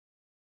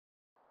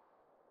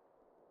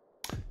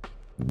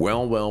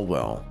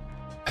Well.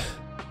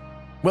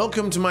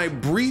 Welcome to my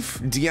brief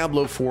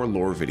Diablo 4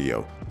 lore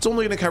video. It's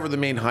only going to cover the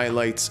main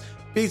highlights,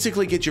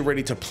 basically get you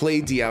ready to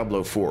play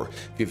Diablo 4.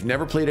 If you've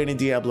never played any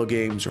Diablo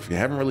games, or if you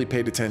haven't really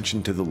paid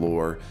attention to the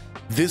lore,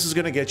 this is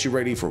going to get you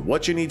ready for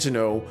what you need to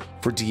know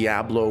for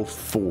Diablo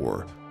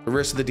 4. The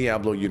rest of the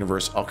Diablo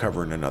universe I'll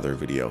cover in another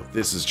video.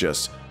 This is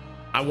just,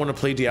 I want to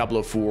play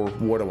Diablo 4,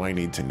 what do I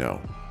need to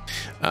know?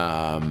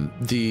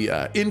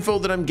 The info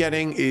that I'm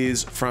getting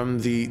is from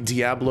the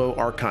Diablo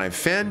Archive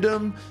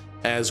fandom,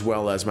 as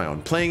well as my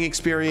own playing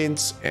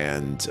experience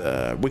and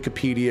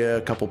Wikipedia,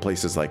 a couple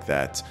places like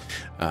that.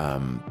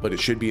 But it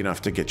should be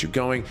enough to get you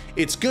going.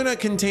 It's gonna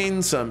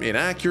contain some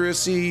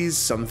inaccuracies,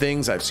 some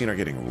things I've seen are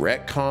getting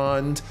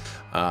retconned.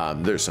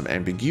 There's some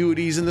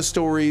ambiguities in the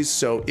stories,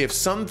 so if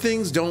some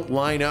things don't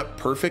line up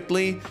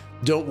perfectly,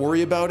 don't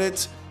worry about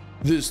it.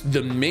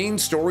 The main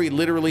story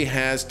literally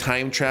has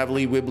time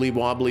travel-y,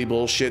 wibbly-wobbly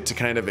bullshit to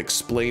kind of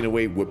explain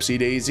away whoopsie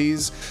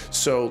daisies.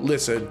 So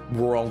listen,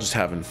 we're all just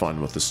having fun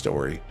with the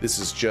story. This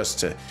is just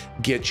to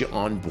get you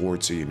on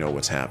board so you know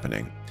what's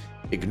happening.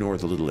 Ignore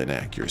the little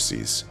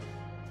inaccuracies.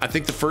 I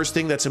think the first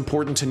thing that's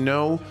important to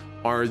know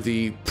are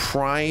the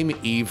prime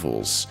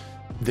evils.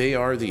 They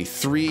are the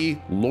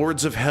three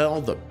lords of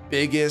hell, the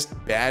biggest,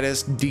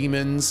 baddest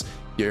demons.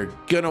 You're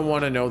gonna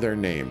want to know their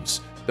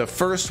names. The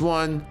first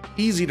one,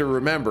 easy to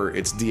remember,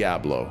 it's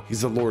Diablo.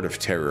 He's the Lord of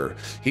Terror.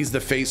 He's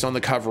the face on the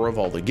cover of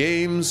all the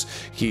games.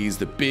 He's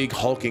the big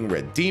hulking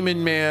red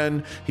demon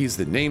man. He's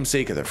the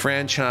namesake of the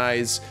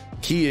franchise.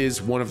 He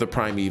is one of the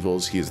prime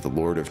evils. He is the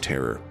Lord of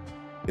Terror.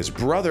 His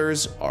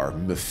brothers are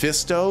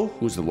Mephisto,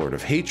 who's the Lord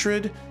of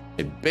Hatred,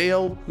 and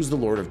Baal, who's the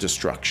Lord of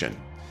Destruction.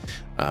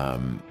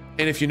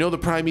 And if you know the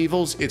prime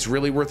evils, it's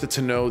really worth it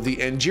to know the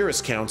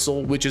Angiris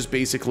Council, which is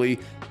basically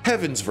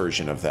heaven's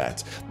version of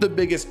that. The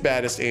biggest,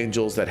 baddest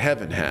angels that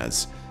heaven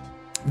has.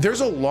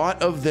 There's a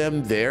lot of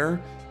them there.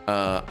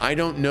 I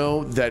don't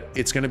know that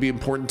it's going to be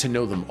important to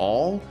know them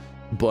all,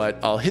 but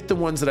I'll hit the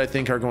ones that I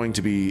think are going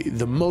to be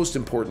the most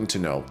important to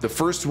know. The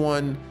first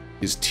one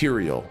is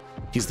Tyrael.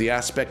 He's the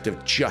aspect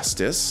of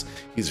justice.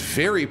 He's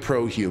very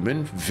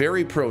pro-human,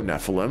 very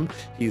pro-Nephilim.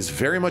 He's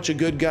very much a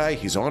good guy.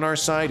 He's on our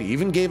side. He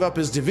even gave up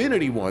his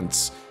divinity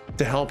once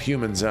to help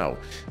humans out.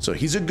 So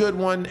he's a good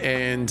one,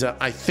 and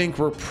I think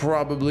we're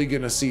probably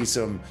going to see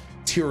some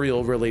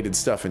Tyrael-related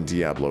stuff in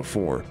Diablo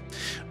 4.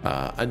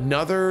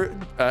 Another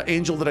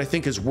angel that I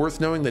think is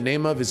worth knowing the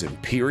name of is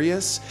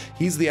Imperius.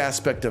 He's the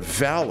aspect of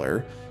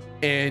valor,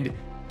 and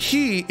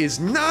he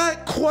is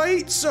not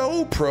quite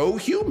so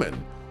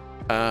pro-human.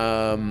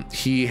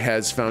 He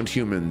has found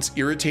humans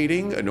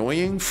irritating,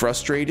 annoying,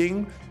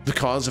 frustrating, the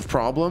cause of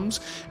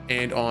problems,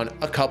 and on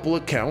a couple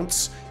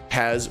accounts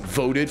has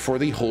voted for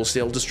the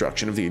wholesale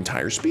destruction of the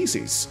entire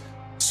species.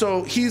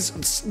 So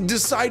he's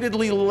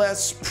decidedly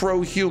less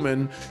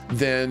pro-human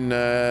than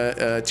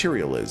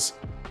Tyrael is.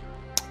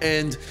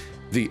 And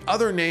the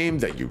other name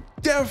that you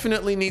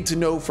definitely need to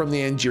know from the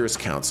Angiris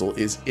Council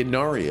is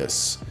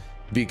Inarius,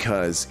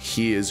 because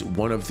he is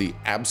one of the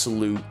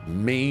absolute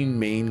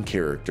main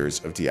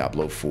characters of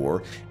Diablo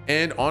 4,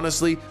 and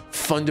honestly,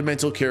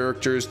 fundamental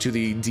characters to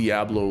the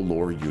Diablo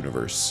lore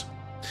universe.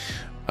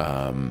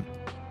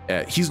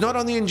 He's not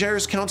on the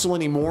Angiris Council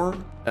anymore,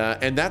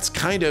 and that's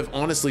kind of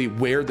honestly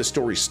where the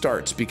story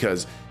starts,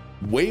 because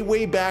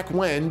way back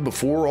when,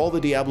 before all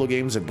the Diablo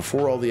games and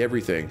before all the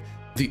everything,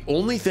 the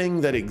only thing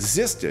that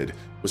existed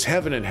was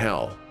heaven and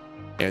hell,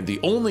 and the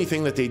only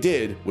thing that they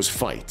did was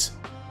fight.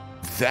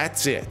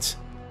 That's it.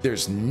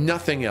 There's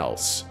nothing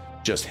else.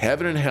 Just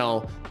heaven and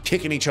hell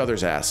kicking each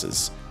other's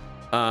asses.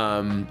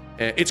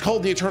 It's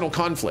called the Eternal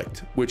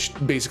Conflict, which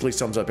basically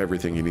sums up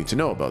everything you need to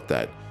know about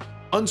that.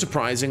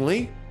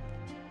 Unsurprisingly,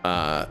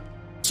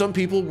 some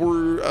people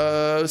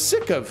were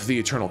sick of the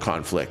Eternal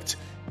Conflict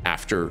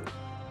after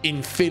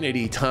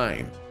infinity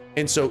time.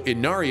 And so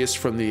Inarius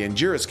from the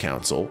Angiris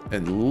Council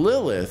and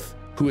Lilith,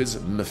 who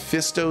is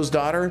Mephisto's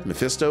daughter,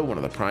 Mephisto, one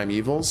of the prime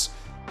evils,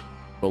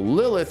 well,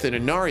 Lilith and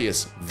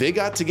Inarius, they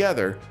got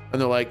together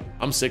and they're like,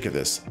 I'm sick of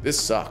this. This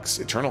sucks.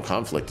 Eternal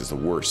conflict is the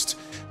worst.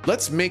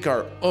 Let's make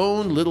our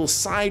own little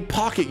side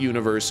pocket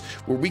universe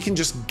where we can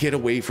just get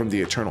away from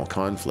the eternal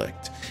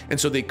conflict. And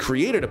so they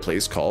created a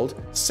place called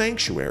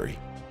Sanctuary.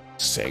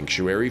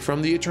 Sanctuary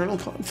from the eternal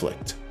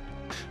conflict.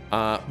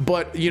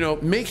 But, you know,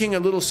 making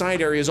a little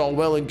side area is all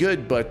well and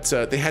good, but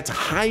they had to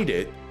hide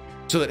it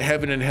so that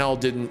heaven and hell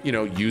didn't, you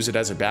know, use it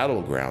as a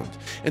battleground.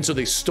 And so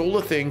they stole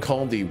a thing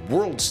called the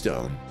World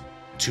Stone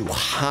to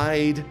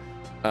hide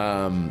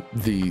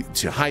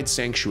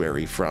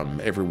Sanctuary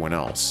from everyone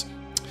else.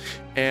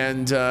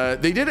 And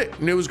they did it,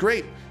 and it was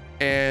great.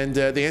 And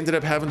they ended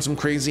up having some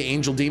crazy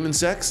angel demon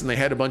sex, and they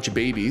had a bunch of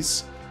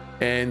babies.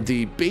 And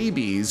the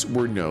babies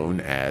were known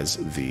as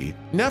the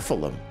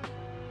Nephilim.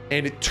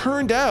 And it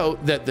turned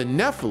out that the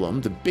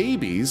Nephilim, the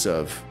babies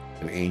of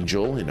an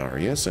angel,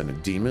 Inarius, and a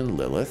demon,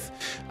 Lilith,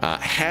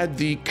 had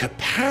the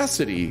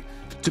capacity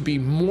to be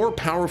more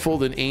powerful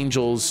than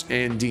angels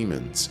and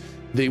demons.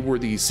 They were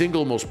the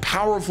single most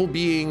powerful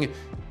being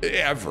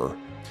ever.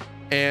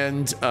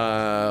 And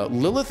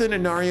Lilith and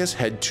Inarius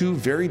had two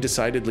very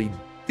decidedly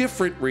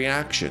different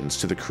reactions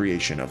to the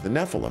creation of the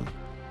Nephilim.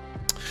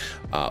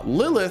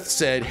 Lilith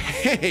said,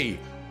 hey,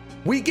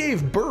 we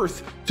gave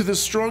birth to the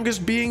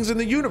strongest beings in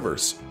the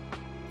universe.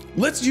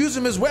 Let's use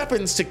them as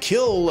weapons to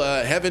kill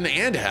heaven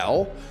and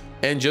hell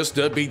and just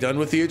be done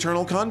with the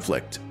eternal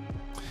conflict.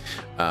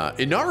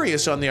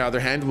 Inarius, on the other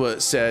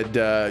hand, said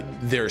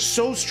they're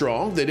so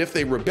strong that if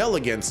they rebel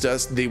against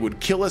us, they would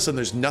kill us and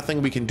there's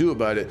nothing we can do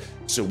about it,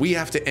 so we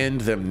have to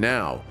end them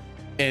now.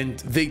 And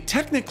they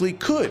technically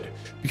could,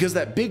 because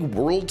that big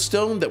world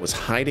stone that was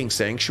hiding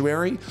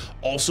Sanctuary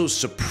also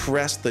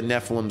suppressed the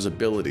Nephilim's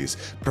abilities,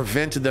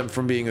 prevented them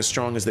from being as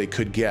strong as they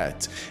could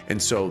get.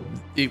 And so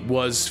it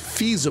was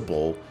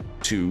feasible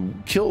to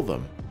kill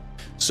them.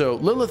 So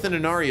Lilith and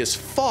Inarius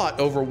fought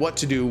over what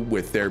to do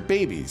with their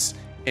babies,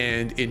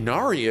 and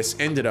Inarius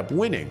ended up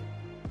winning.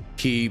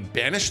 He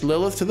banished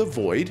Lilith to the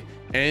void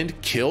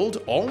and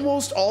killed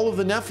almost all of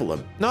the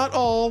Nephilim. Not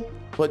all,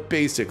 but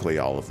basically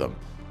all of them.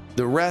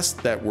 The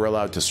rest that were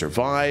allowed to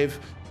survive,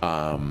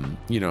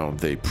 you know,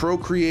 they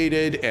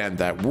procreated, and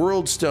that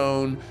world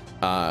stone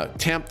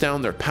tamped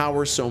down their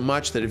power so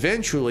much that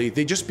eventually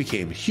they just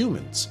became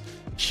humans.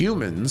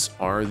 Humans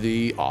are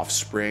the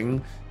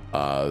offspring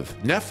of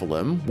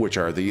Nephilim, which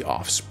are the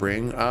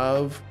offspring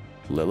of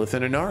Lilith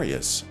and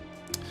Inarius.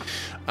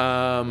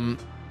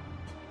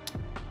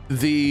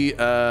 The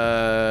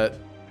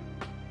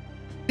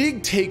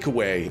big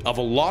takeaway of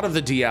a lot of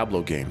the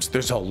Diablo games,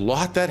 there's a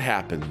lot that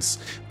happens,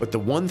 but the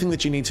one thing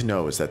that you need to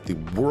know is that the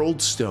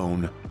world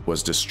stone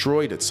was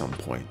destroyed at some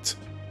point.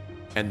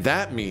 And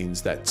that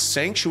means that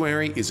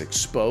Sanctuary is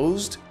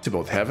exposed to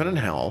both heaven and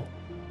hell,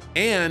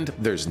 and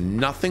there's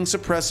nothing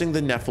suppressing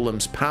the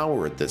Nephilim's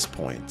power at this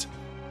point.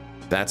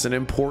 That's an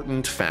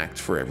important fact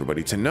for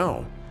everybody to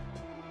know.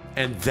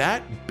 And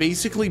that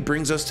basically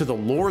brings us to the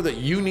lore that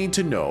you need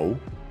to know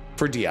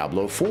for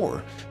Diablo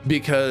 4,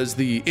 because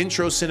the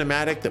intro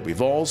cinematic that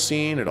we've all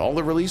seen at all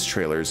the release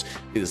trailers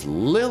is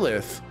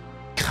Lilith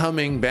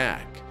coming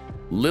back.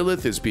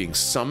 Lilith is being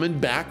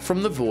summoned back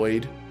from the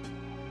void,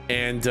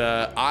 and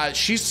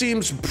she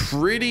seems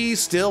pretty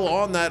still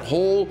on that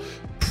whole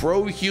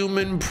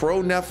pro-human,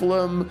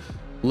 pro-Nephilim,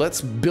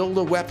 let's build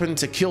a weapon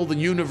to kill the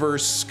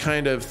universe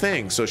kind of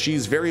thing. So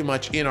she's very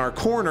much in our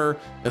corner,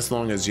 as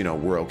long as, you know,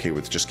 we're okay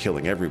with just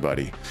killing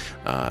everybody.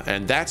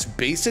 And that's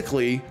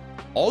basically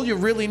all you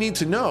really need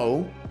to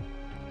know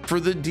for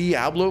the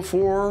Diablo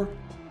 4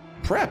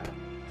 prep.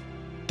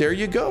 There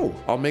you go.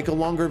 I'll make a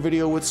longer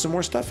video with some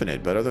more stuff in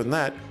it, but other than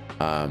that,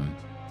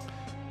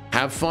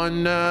 have fun,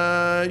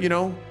 you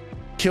know,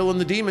 killing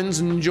the demons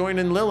and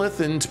joining Lilith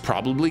and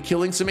probably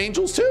killing some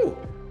angels too.